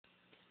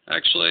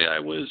Actually, I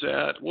was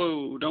at,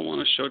 whoa, don't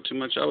want to show too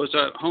much. I was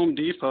at Home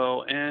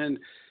Depot and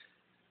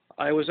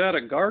I was at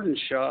a garden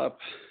shop,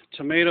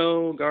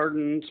 tomato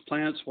gardens,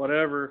 plants,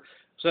 whatever.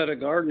 I was at a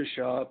garden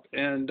shop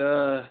and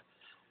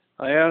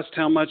I asked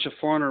how much a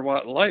 400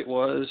 watt light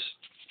was,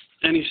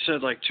 and he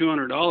said like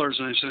 $200.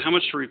 And I said, how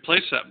much to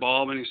replace that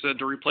bulb? And he said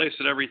to replace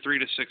it every 3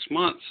 to 6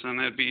 months, and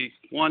that'd be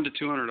 $100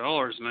 to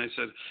 $200. And I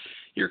said,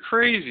 you're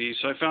crazy.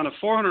 So I found a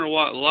 400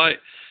 watt light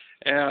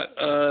at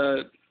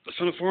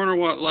found a 400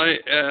 watt light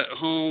at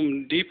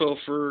Home Depot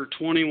for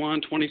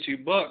 21, 22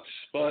 bucks.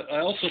 But I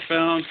also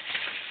found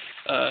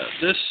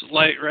this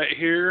light right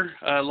here,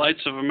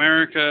 Lights of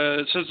America.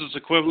 It says it's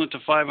equivalent to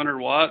 500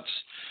 watts.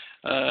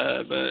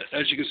 But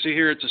as you can see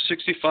here, it's a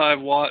 65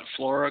 watt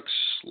Florix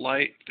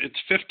light. It's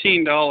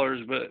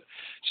 $15, but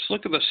just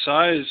look at the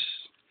size.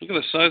 Look at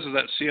the size of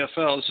that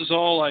CFL. This is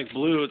all like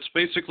blue. It's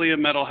basically a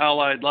metal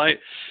halide light.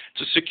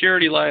 It's a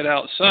security light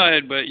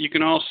outside, but you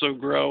can also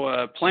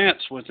grow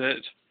plants with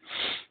it.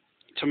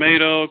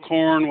 Tomato,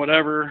 corn,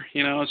 whatever,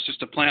 you know, it's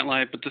just a plant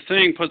light. But the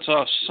thing puts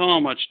off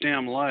so much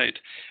damn light.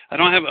 I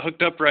don't have it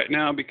hooked up right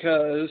now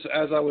because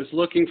as I was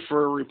looking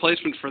for a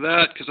replacement for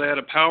that, because I had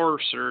a power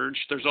surge,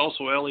 there's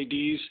also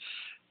LEDs.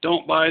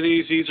 Don't buy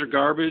these. These are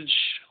garbage.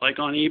 Like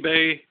on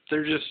eBay,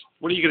 they're just,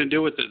 what are you going to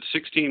do with it?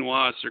 16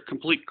 watts. They're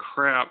complete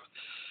crap.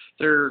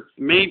 They're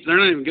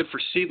not even good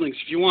for seedlings.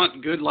 If you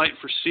want good light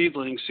for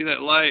seedlings, see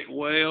that light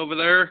way over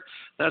there?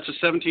 That's a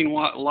 17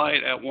 watt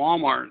light at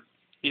Walmart.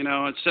 You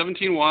know, it's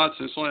 17 watts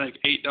and it's only like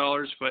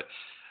 $8, but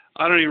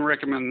I don't even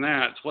recommend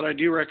that. What I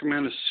do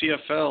recommend is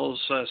CFLs.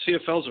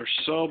 CFLs are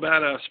so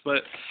badass,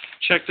 but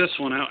check this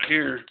one out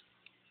here.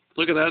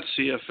 Look at that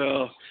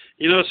CFL.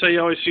 You notice how you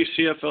always see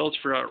CFLs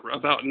for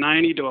about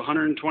 $90 to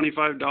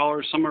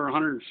 $125, some are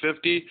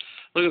 $150.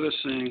 Look at this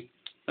thing.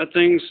 That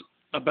thing's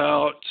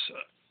about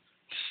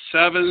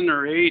 7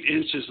 or 8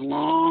 inches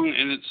long,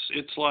 and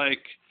it's like,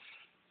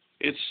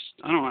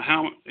 I don't know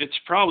how, it's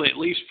probably at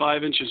least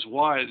 5 inches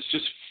wide. It's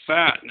just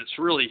fat and it's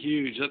really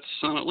huge.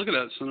 Look at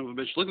that son of a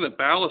bitch. Look at the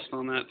ballast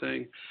on that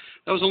thing.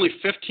 That was only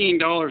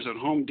 $15 at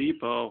Home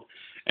Depot,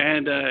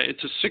 and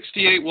it's a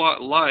 68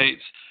 watt light,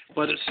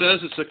 but it says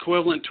it's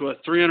equivalent to a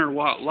 300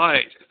 watt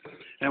light.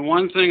 And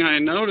one thing I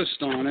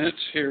noticed on it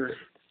here,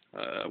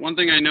 one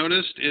thing I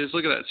noticed is,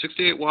 look at that,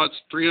 68 watts,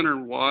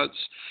 300 watts.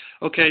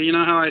 Okay, you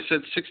know how I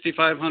said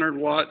 6,500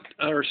 watt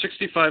or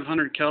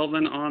 6,500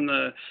 Kelvin on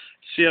the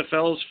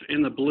CFLs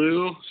in the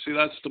blue? See,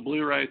 that's the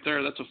blue right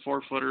there. That's a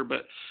 4-footer.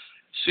 But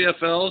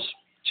CFLs,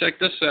 check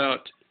this out.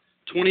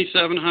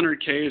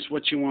 2,700 K is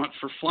what you want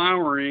for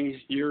flowering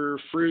your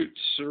fruits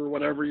or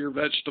whatever, your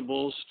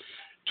vegetables.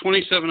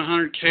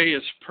 2,700 K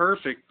is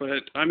perfect.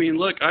 But I mean,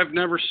 look, I've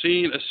never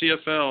seen a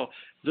CFL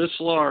this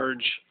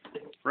large,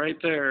 right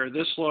there,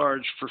 this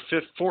large for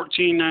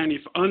 $14.90,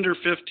 under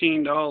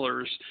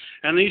 $15,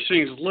 and these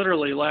things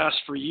literally last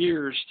for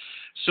years.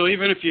 So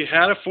even if you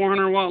had a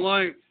 400 watt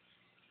light,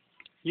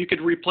 you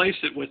could replace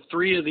it with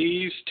 3 of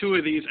these, 2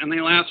 of these, and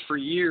they last for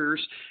years,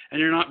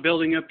 and you're not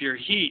building up your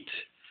heat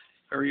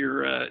or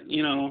your,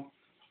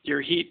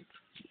 your heat.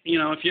 You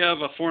know, if you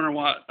have a 400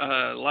 watt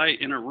light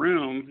in a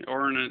room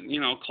or in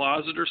a,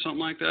 closet or something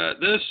like that,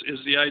 this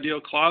is the ideal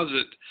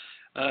closet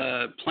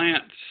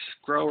plant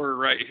grower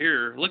right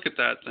here. Look at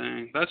that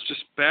thing. That's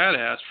just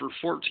badass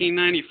for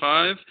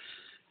 $14.95.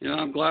 You know,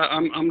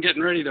 I'm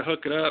getting ready to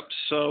hook it up.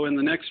 So in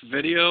the next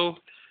video,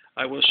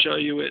 I will show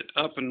you it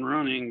up and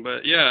running.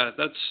 But yeah,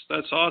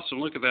 that's awesome.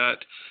 Look at that.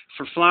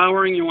 For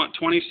flowering, you want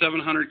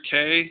 2,700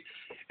 K,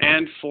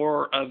 and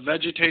for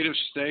vegetative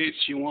states,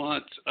 you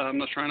want. I'm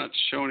not trying not to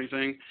show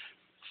anything.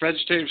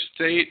 Vegetative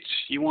states,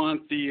 you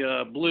want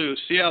the blue.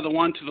 See how the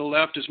one to the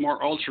left is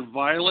more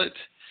ultraviolet?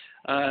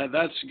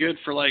 That's good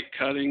for like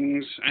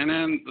cuttings, and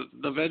then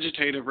the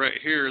vegetative right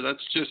here,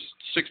 that's just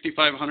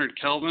 6,500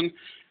 Kelvin,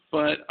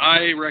 but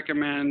I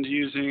recommend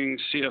using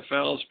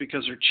CFLs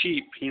because they're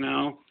cheap. You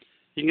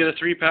can get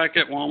a 3-pack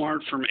at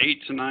Walmart from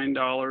 $8 to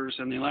 $9,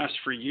 and they last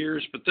for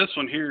years. But this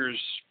one here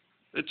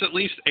it's at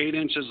least 8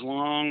 inches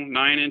long,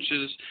 9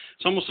 inches.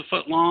 It's almost a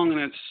foot long, and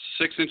it's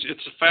 6 inches.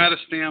 It's the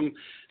fattest damn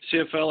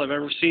CFL I've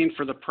ever seen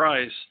for the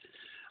price.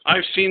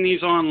 I've seen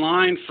these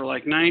online for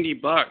like 90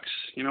 bucks.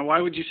 Why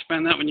would you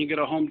spend that when you get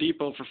a Home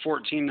Depot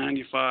for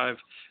 $14.95?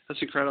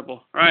 That's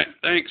incredible. All right,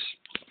 thanks.